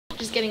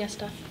Just getting her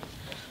stuff.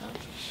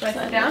 Do I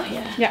sit down?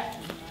 Yeah.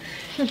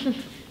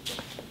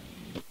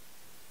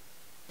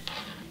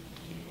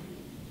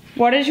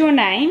 What is your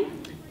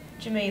name?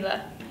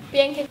 Jamila.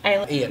 Bianca.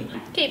 Ayla.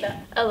 Ian.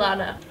 Kiva.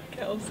 Alana.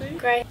 Kelsey.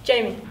 Gray.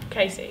 Jamie.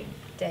 Casey.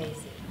 Daisy.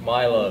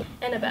 Milo.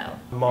 Annabelle.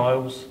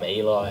 Miles.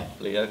 Eli.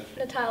 Leo.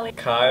 Natalie.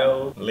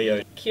 Kyle.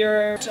 Leo.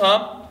 Kira.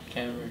 Tom.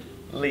 Cameron.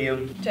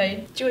 Liam.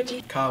 Jade.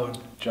 Georgie. Carwin.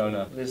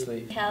 Jonah.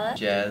 Leslie. Kala.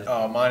 Jazz.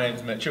 My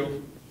name's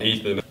Mitchell.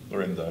 Ethan.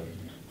 Lorenzo.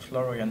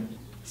 Florian.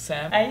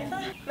 Sam.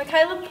 Ava.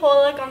 Michaela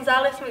Paula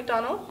Gonzalez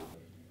McDonald.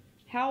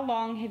 How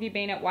long have you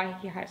been at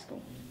Waiheke High School?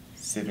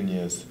 7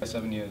 years.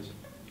 7 years.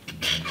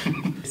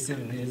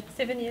 7 years.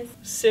 7 years.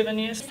 7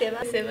 years.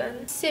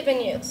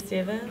 7 years.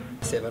 7.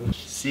 7.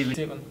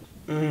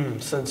 7.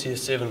 Since year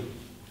 7.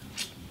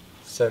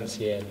 Since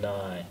year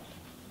 9.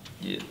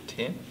 Year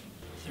 10.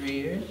 3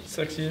 years.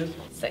 6 years.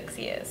 6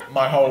 years.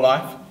 My whole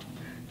life.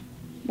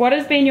 What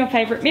has been your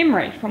favourite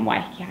memory from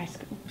Waiheke High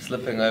School?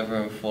 Slipping over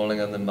and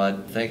falling on the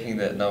mud, thinking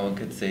that no one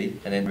could see,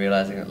 and then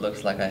realising it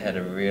looks like I had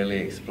a really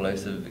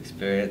explosive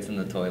experience in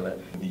the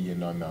toilet. The year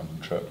 9 mountain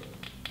trip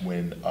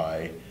when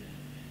I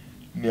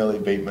nearly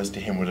beat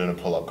Mr. Henwood in a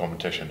pull-up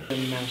competition. The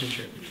mountain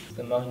trip.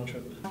 The mountain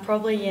trip.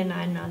 Probably year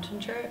 9 mountain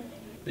trip.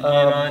 The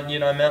year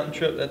 9 mountain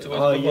trip, that's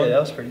always Oh good yeah, one. that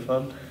was pretty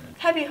fun.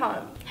 Happy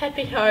home.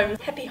 Happy home.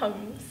 Happy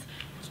homes.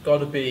 It's got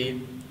to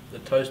be the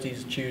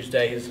Toasties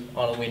Tuesdays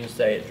on a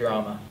Wednesday at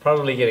drama.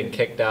 Probably getting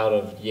kicked out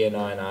of year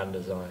 9 art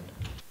design.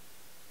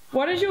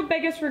 What is your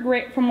biggest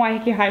regret from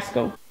Waiheke High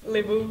School?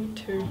 Level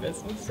 2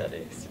 business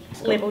studies.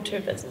 Level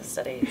 2 business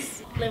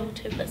studies. Level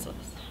 2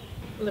 business.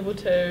 Level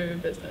 2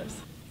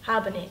 business.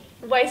 Harbonet.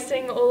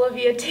 Wasting all of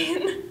year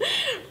 10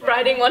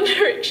 writing One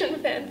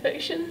Direction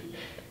fanfiction.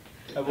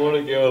 I bought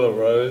a girl a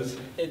rose,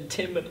 and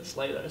 10 minutes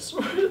later I saw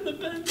it in the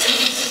bin.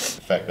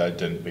 The fact that I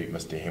didn't beat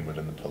Mr. Henwood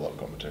in the pull-up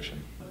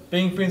competition.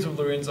 Being friends with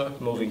Lorenzo.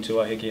 Moving to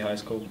Waiheke High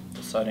School.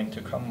 Deciding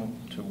to come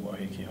to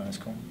Waiheke High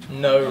School.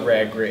 No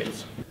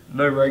regrets.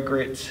 No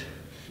regrets.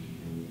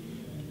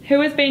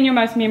 Who has been your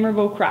most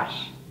memorable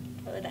crush?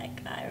 Probably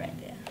that guy right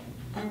there.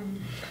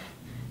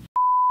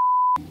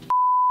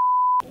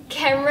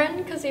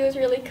 Cameron, because he was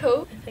really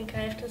cool. I think I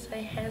have to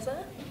say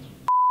Hazza.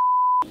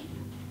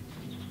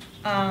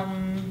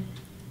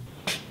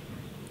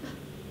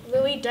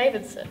 Louis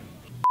Davidson.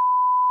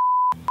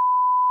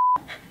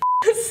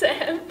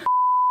 Sam.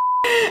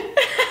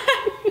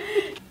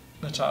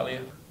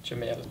 Natalia.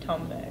 Jamila.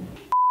 Tom Bag.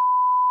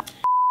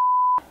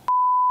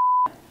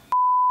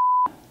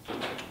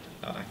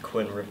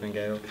 Quinn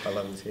Rippingale. I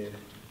love his hair.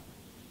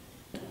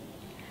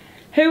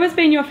 Who has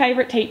been your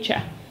favourite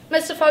teacher?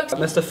 Mr. Folks.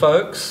 Mr.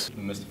 Folks.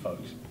 Mr.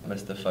 Folks.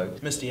 Mr.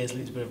 Folk. Mr.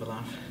 Yesley's a bit of a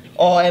laugh.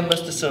 Oh, and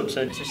Mr.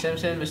 Simpson. Mr.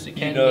 Simpson, Mr.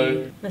 Kennedy.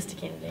 know. Mr.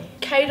 Kennedy.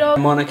 K-Dog.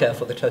 Monica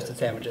for the toasted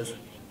sandwiches.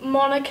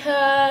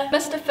 Monica.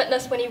 Mr.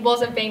 Fitness when he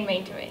wasn't being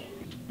mean to me.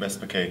 Miss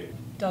McKee.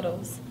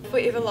 Doddles.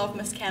 Forever love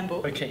Miss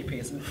Campbell. Okay,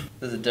 Pearson.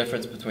 There's a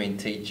difference between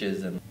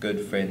teachers and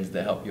good friends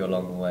that help you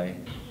along the way.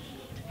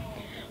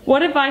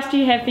 What advice do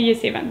you have for year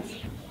 7s?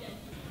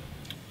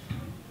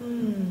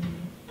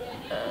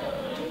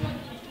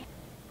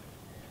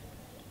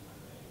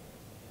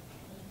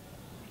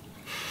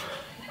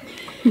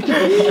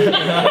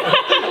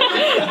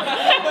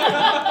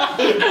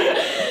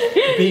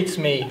 Beats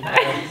me.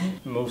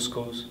 Move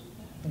schools.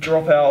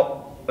 Drop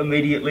out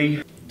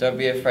immediately. Don't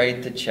be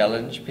afraid to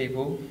challenge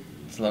people,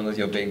 as long as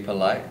you're being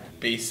polite.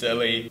 Be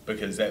silly,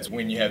 because that's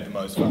when you have the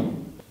most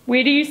fun.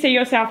 Where do you see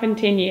yourself in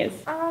 10 years?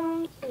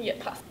 Yeah,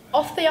 pass.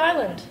 Off the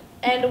island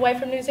and away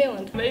from New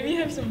Zealand. Maybe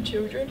have some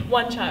children.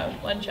 One child.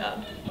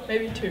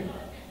 Maybe 2.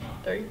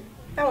 3.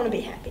 I want to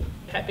be happy.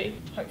 Happy.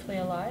 Hopefully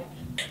alive.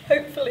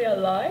 Hopefully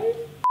alive.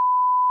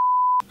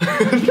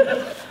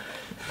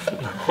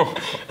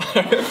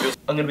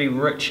 I'm gonna be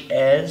rich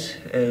as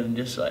and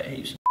just like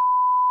heaps of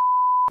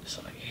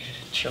just like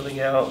chilling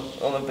out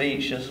on the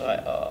beach, just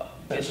like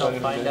Guess I'll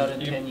find out in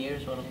 10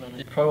 years what I'm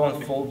gonna do. Probably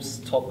on Forbes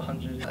top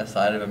 100.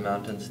 Aside of a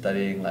mountain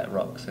studying like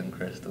rocks and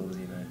crystals,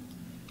 you know.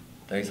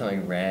 Doing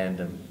something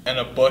random. In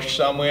a bush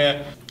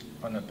somewhere.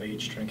 On a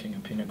beach drinking a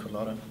pina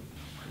colada.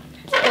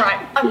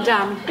 Right, I'm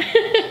done.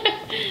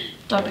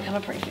 Don't become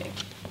a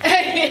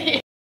prefect.